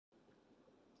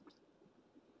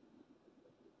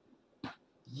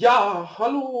Ja,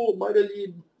 hallo meine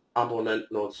lieben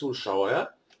Abonnenten und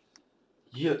Zuschauer.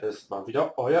 Hier ist mal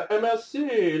wieder euer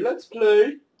MSC Let's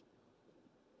Play.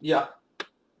 Ja,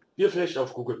 wie ihr vielleicht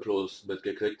auf Google Plus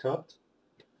mitgekriegt habt.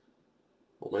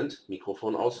 Moment,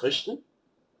 Mikrofon ausrichten.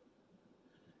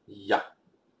 Ja,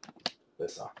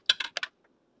 besser.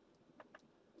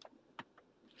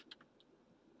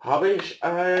 Habe ich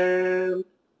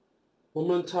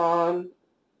momentan,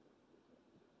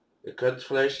 ihr könnt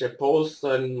vielleicht den Post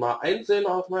dann mal einsehen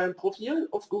auf meinem Profil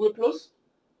auf Google Plus.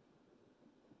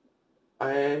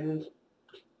 Ein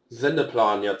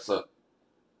Sendeplan jetzt.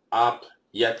 Ab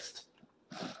jetzt.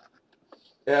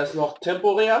 Er ist noch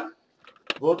temporär,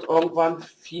 wird irgendwann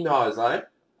final sein.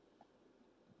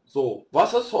 So,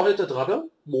 was ist heute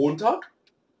dran? Montag.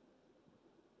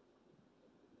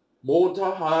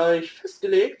 Montag habe ich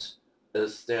festgelegt,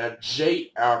 ist der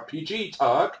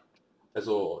JRPG-Tag,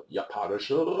 also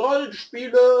japanische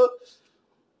Rollenspiele.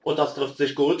 Und das trifft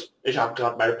sich gut. Ich habe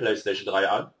gerade meine PlayStation 3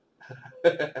 an.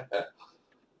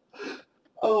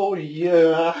 Oh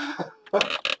yeah.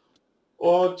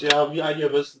 Und ja, wie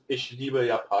einige wissen, ich liebe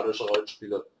japanische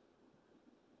Rollenspiele.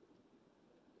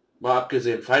 Mal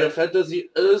abgesehen, Final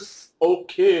Fantasy ist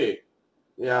okay.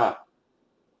 Ja.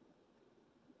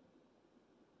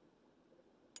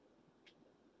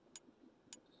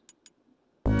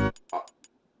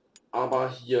 Aber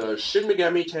hier Shin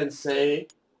Megami Tensei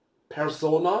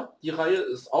Persona, die Reihe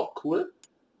ist auch cool.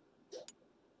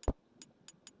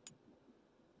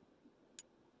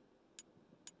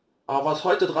 Aber was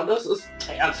heute dran ist, ist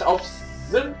Tales of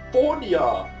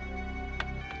Symphonia.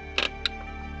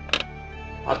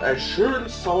 Hat einen schönen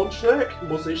Soundtrack,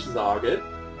 muss ich sagen.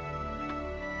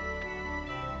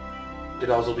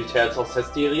 Genauso wie Tales of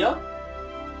Hysteria.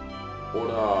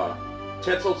 Oder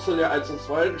Tales of Hysteria 1 und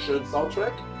 2, einen schönen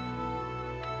Soundtrack.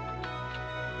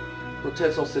 Und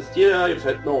Tales of Hysteria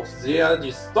gefällt mir auch sehr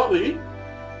die Story.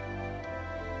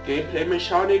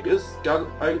 Gameplay-Mechanik ist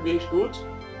eigentlich gut.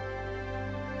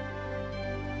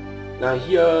 Na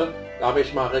hier, da habe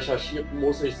ich mal recherchiert,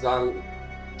 muss ich sagen.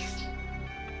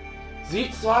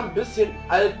 Sieht zwar ein bisschen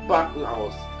altbacken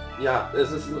aus. Ja,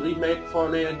 es ist ein Remake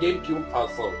von der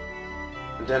Gamecube-Fassung.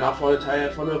 Und der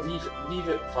Nachfolgeteil von der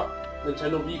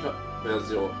Nintendo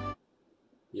Wii-Version.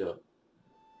 Hier.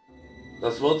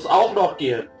 Das wird es auch noch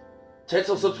gehen.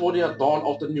 Tales of Symphonia Dawn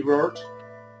of the New World.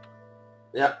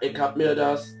 Ja, ich habe mir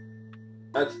das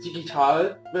als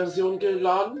Digitalversion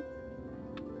geladen.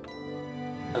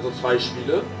 Also 2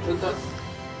 Spiele sind das.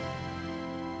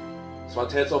 Das war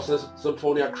Tales of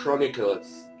Symphonia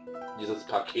Chronicles. Dieses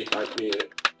Paket habe ich mir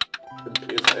im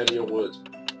PSN geholt.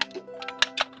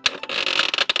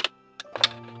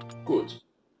 Gut.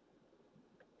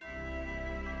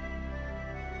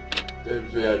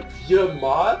 Dann werden wir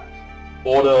mal,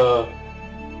 ohne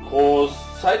groß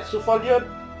Zeit zu verlieren,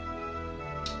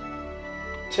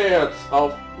 Tales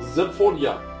of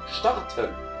Symphonia starten.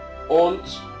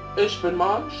 Und ich bin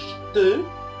mal still.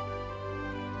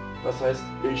 Das heißt,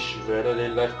 ich werde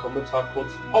den Live-Kommentar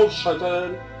kurz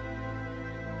ausschalten.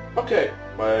 Okay,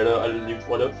 meine lieben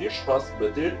Freunde, viel Spaß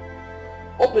mit dem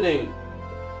Opening.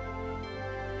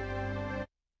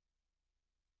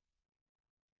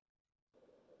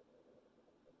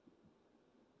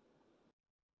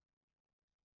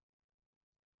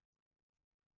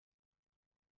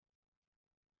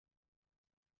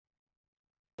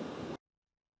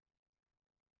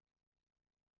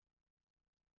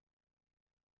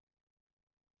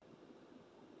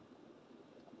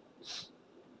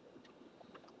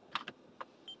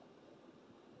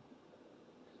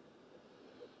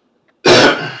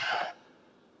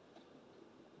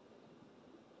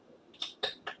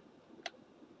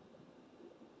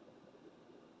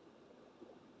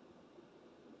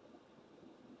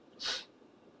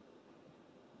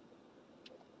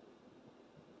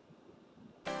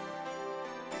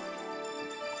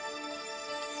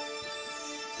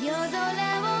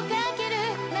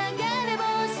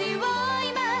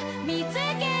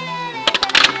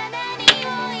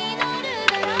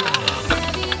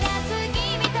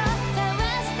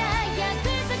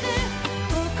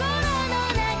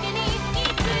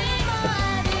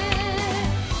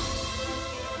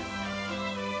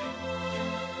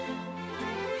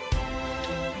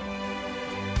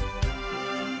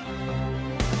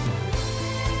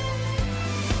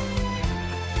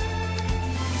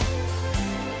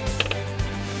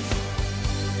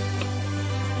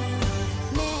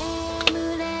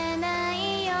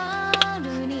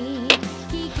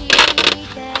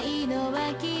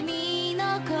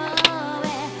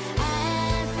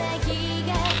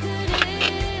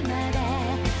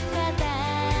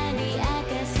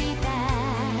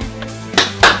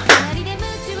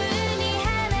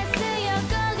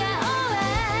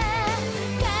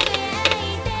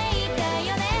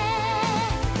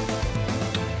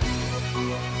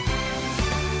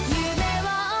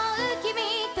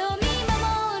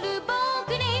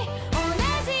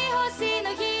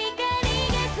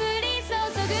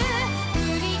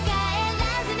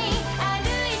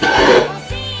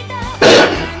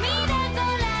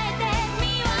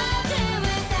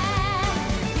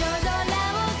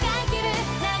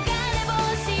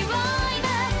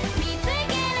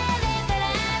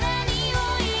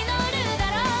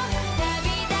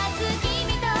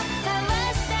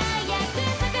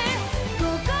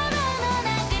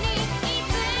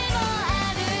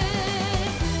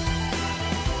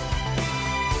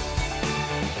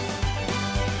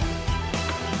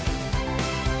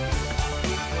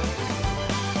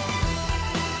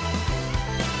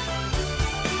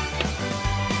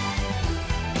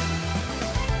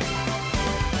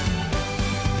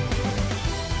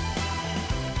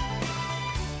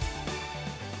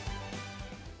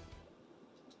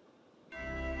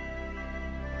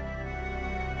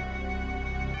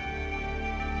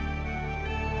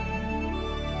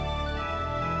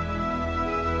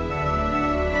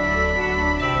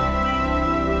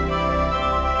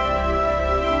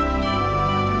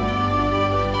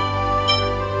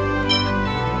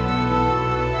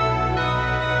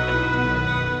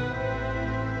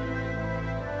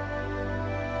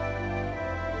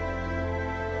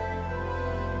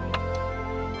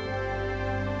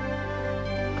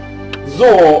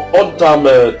 So, und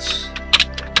damit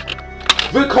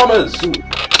willkommen zu...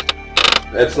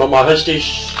 Jetzt nochmal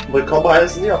richtig willkommen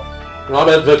heißen hier. Und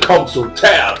damit willkommen zu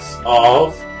Tales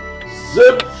of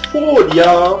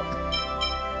Symphonia.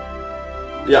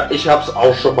 Ja, ich hab's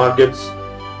auch schon mal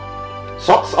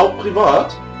gezockt, auch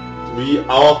privat. Wie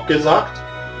auch gesagt.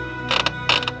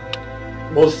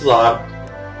 Muss sagen.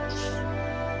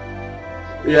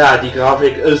 Ja, die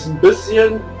Grafik ist ein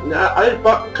bisschen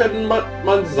altbacken, könnte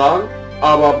man sagen,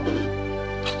 aber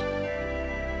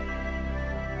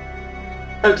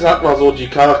ich sag mal so, die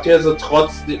Charaktere sind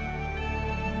trotz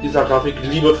dieser Grafik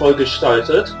liebevoll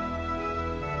gestaltet.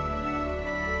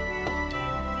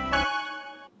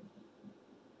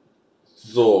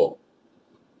 So.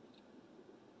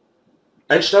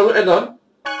 Einstellung ändern?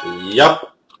 Ja.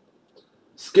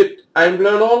 Es gibt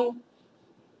Einblendung.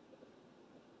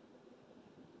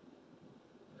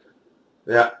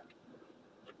 Ja.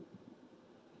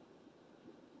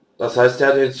 Das heißt, er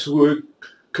hat den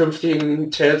zukünftigen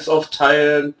Tales of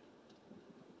Teilen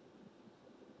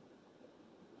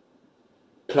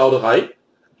Plauderei.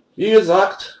 Wie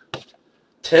gesagt,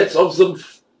 Tales of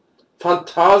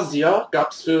Symphonia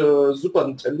gab es für Super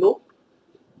Nintendo.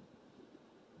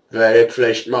 Werde ich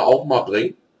vielleicht mal auch mal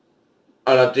bringen.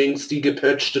 Allerdings die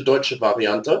gepatchte deutsche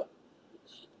Variante.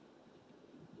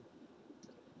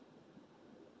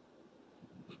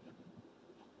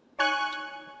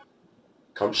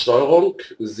 Kampfsteuerung,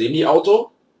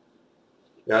 Semi-Auto.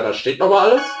 Ja, da steht noch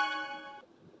mal alles.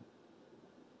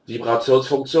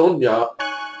 Vibrationsfunktion, ja.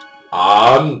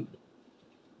 An.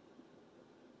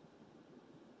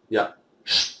 Ja.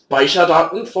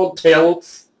 Speicherdaten von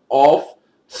Tales of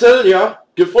Symphonia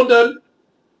gefunden.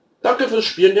 Danke fürs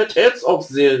Spielen der Tales of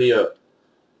Serie.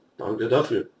 Danke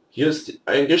dafür. Hier ist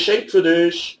ein Geschenk für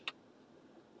dich.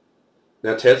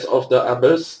 Der Tales of the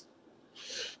Abyss.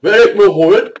 Werde ich mir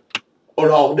holen.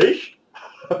 Oder auch nicht.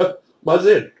 Mal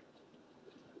sehen.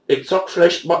 Ich zock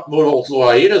vielleicht wohl auch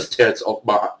so jedes Tales auch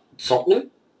mal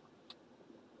zocken.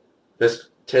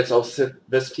 Tales of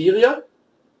Vesperia.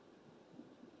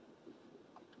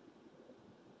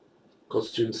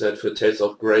 Kostümset für Tales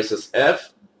of Graces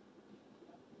F.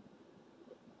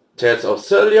 Tales of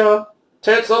Symphonia.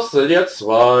 Tales of Symphonia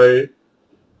 2.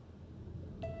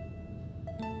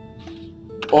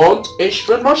 Und ich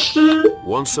bin mal still.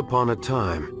 Once upon a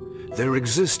time, there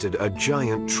existed a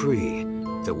giant tree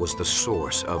that was the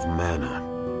source of mana.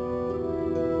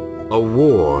 A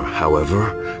war,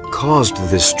 however, caused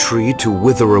this tree to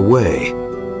wither away,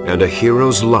 and a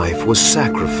hero's life was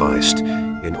sacrificed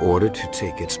in order to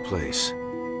take its place.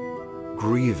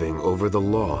 Grieving over the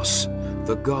loss,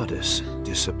 the goddess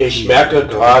disappeared. Ich merke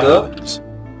gerade,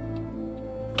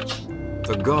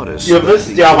 the goddess ihr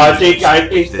wisst ja, was ich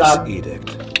eigentlich this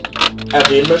edict.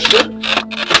 erwähnen möchte.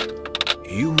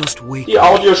 You must wake Die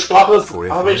Audiosprache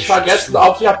habe ich vergessen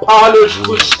auf Japanisch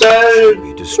zu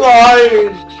stellen.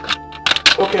 Nein!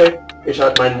 Okay, ich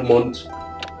halte meinen Mund.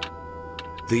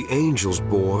 The angels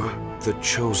bore the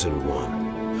chosen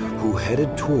one, who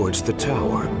headed towards the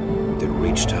tower that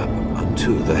reached up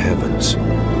unto the heavens.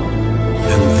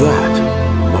 And that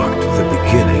marked the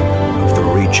beginning of the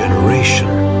regeneration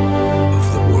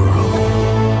of the world.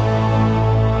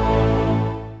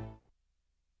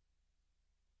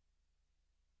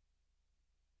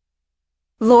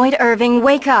 Lloyd Irving,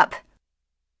 wake up!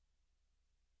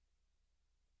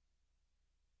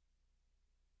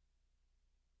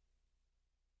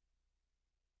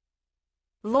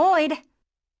 Lloyd!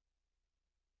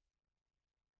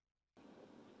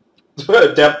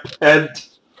 Der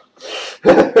pennt.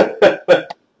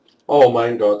 Oh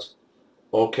mein Gott.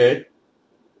 Okay.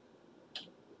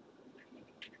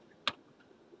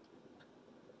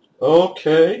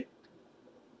 Okay.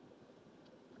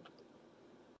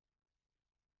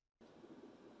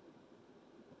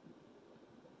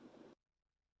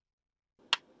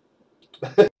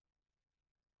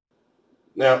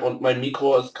 Ja, und mein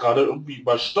Mikro ist gerade irgendwie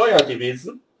übersteuert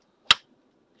gewesen.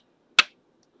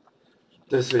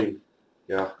 Deswegen.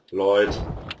 Ja, Leute.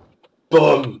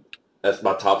 Bumm!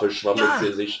 Erstmal Tafelschwamm ins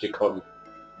Gesicht gekommen.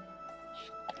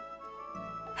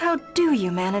 How do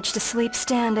you manage to sleep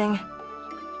standing?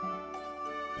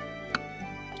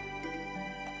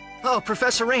 Oh,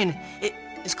 Professor Rain,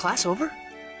 is class over?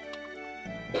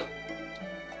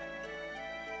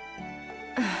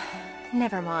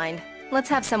 Never mind. Let's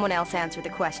have someone else answer the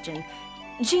question.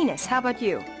 Genus, how about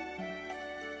you?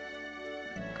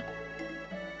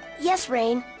 Yes,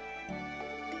 Rain.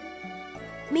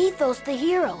 Mythos the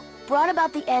hero brought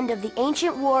about the end of the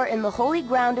ancient war in the holy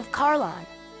ground of Karlan.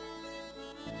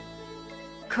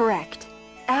 Correct.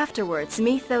 Afterwards,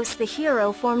 Mythos the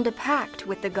hero formed a pact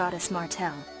with the goddess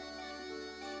Martel.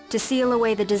 to seal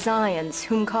away the Desians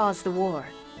whom caused the war.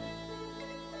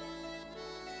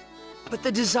 But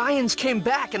the Desians came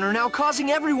back and are now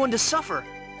causing everyone to suffer.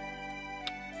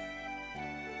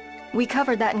 We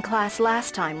covered that in class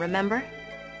last time, remember?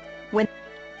 When...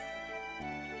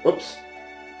 Ups.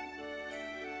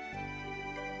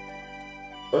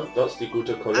 Oh, that's die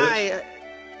gute Colette.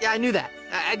 Yeah, I knew that.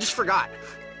 I just forgot.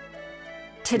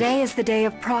 Today is the day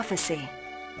of prophecy.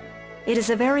 It is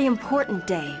a very important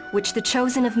day, which the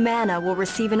Chosen of Mana will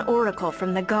receive an oracle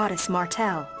from the goddess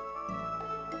Martel.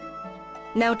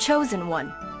 Now, Chosen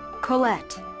One,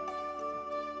 Colette.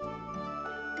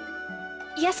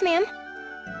 Yes, ma'am?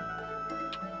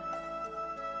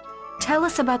 Tell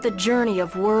us about the journey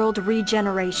of world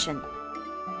regeneration.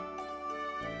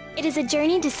 It is a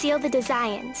journey to seal the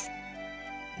Desians.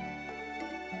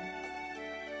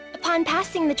 Upon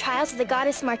passing the trials of the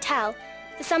goddess Martel,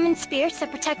 the summoned spirits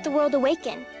that protect the world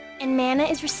awaken, and mana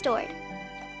is restored.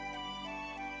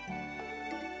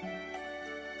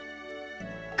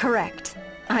 Correct.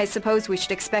 I suppose we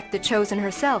should expect the Chosen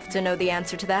herself to know the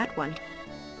answer to that one.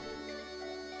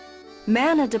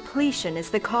 Mana depletion is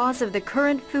the cause of the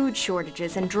current food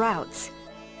shortages and droughts.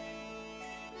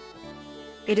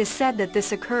 It is said that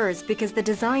this occurs because the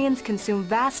Desians consume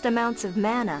vast amounts of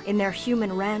mana in their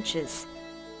human ranches.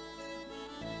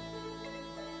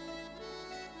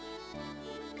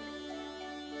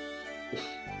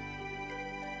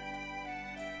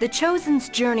 The Chosen's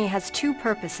journey has two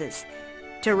purposes: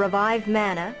 to revive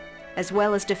mana, as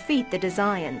well as defeat the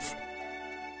Desians.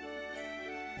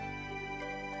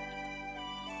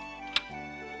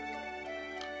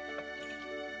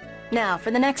 Now,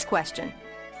 for the next question.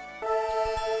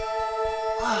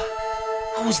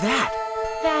 What was that?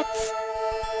 That's...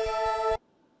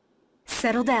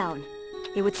 Settle down.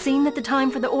 It would seem that the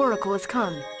time for the oracle has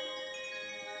come.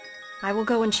 I will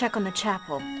go and check on the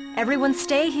chapel. Everyone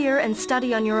stay here and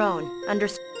study on your own.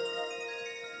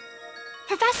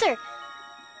 Professor!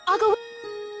 I'll go...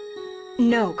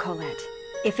 No, Colette.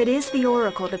 If it is the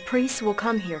oracle, the priests will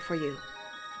come here for you.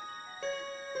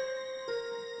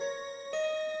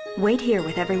 Wait here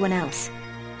with everyone else.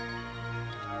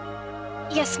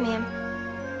 Yes, ma'am.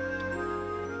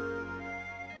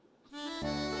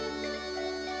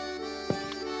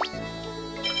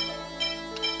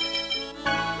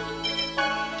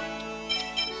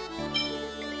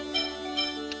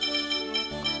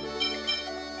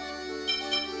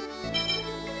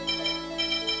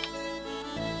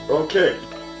 Okay.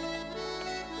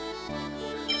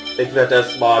 Ich werde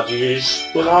erstmal die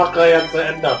Sprache jetzt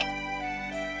ändern.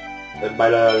 In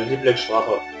meiner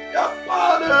Lieblingssprache.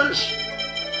 Japanisch!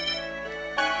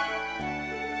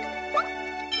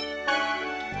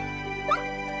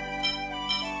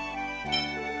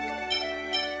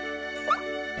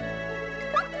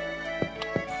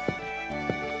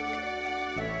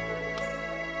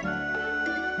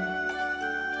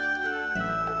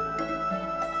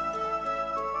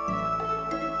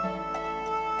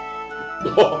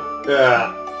 Oh,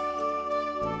 ja.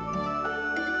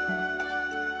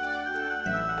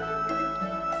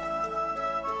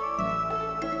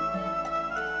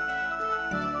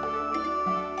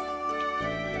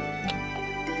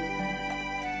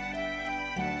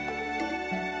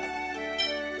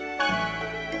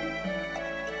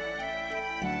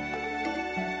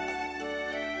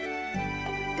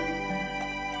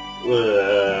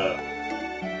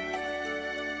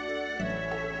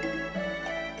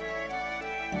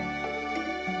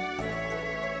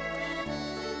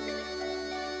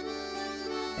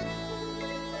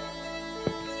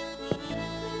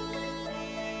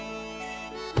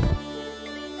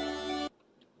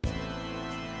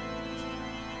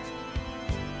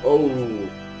 Oh.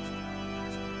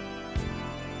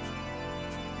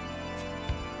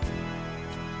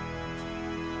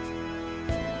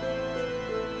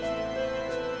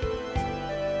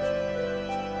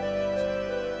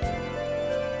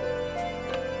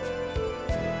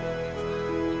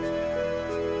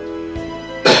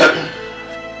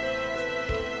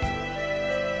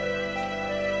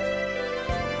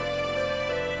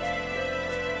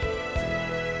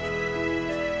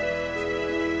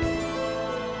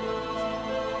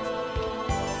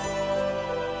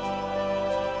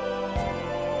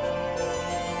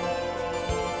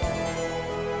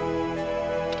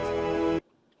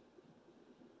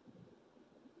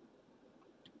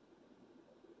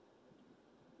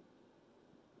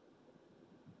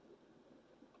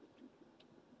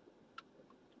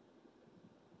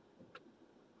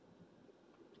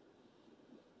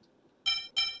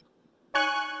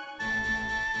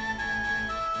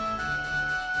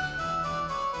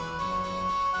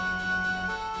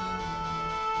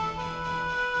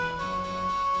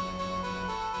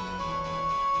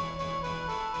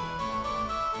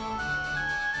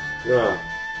 Ja.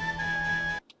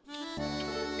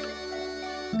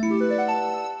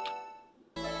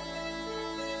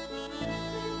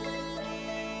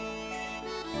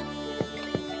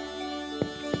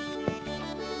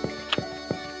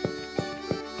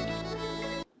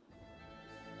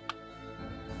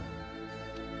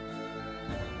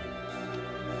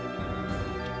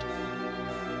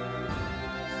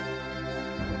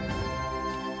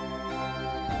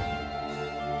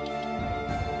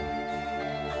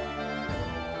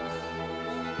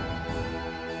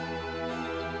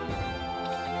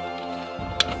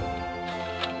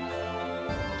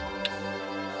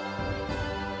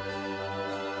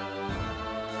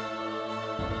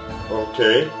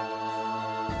 Okay.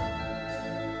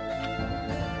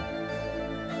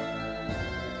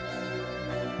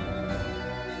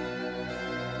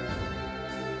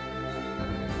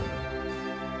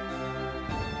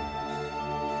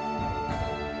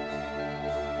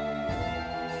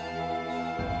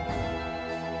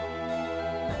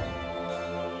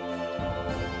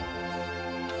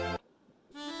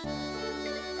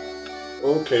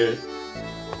 Okay.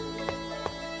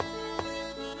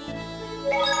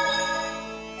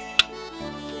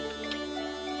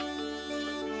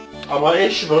 Aber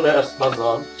ich würde erstmal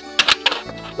sagen,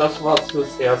 das war's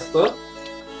fürs Erste.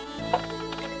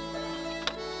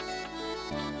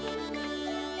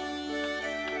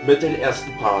 Mit dem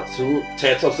ersten Part zu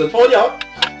Tales of Symphonia.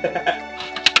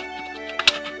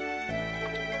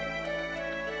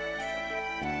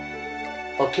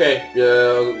 Okay,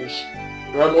 wir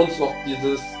hören uns noch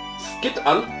dieses Skit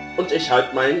an und ich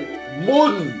halte meinen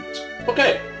Mund.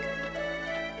 Okay.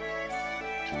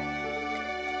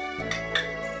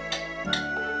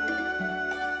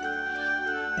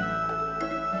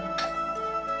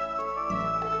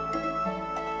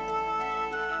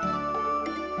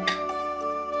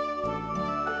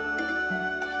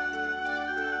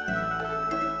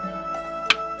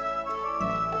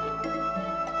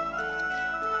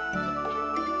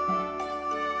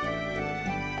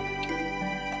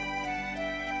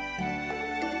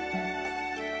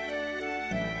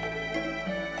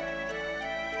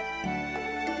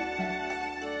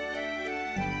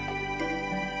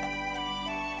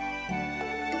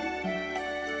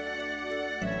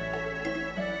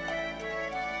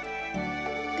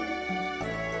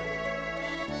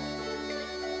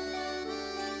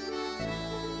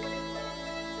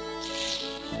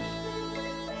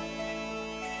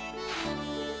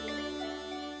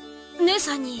姉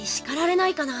さんに叱られな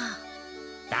いかな。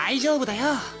大丈夫だ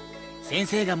よ。先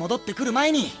生が戻ってくる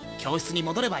前に教室に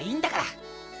戻ればいいんだから。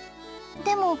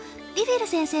でもリフィル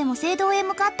先生も聖堂へ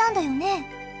向かったんだよね。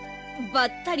ば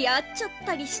ったり会っちゃっ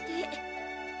たりして。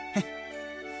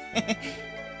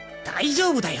大丈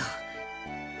夫だよ。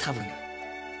多分。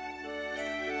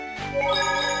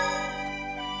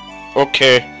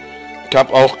Okay. Ich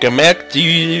habe auch gemerkt,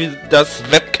 das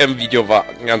Webcam-Video war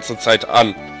die ganze Zeit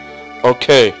an.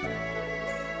 Okay.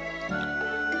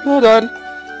 Na dann.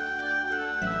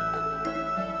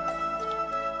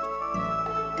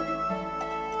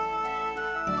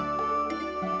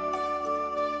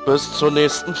 Bis zur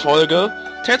nächsten Folge.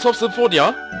 Tales of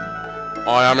Symphonia.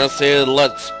 Euer Miese,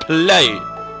 let's play.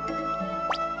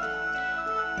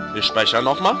 Wir speichern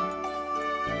nochmal.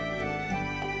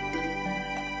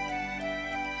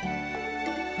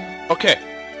 Okay.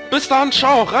 Bis dann,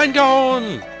 ciao,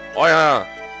 reingehauen.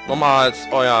 Nochmals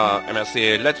euer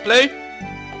MSC Let's Play.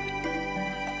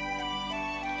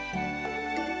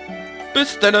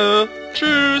 Bis dann.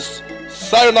 Tschüss.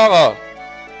 Sayonara.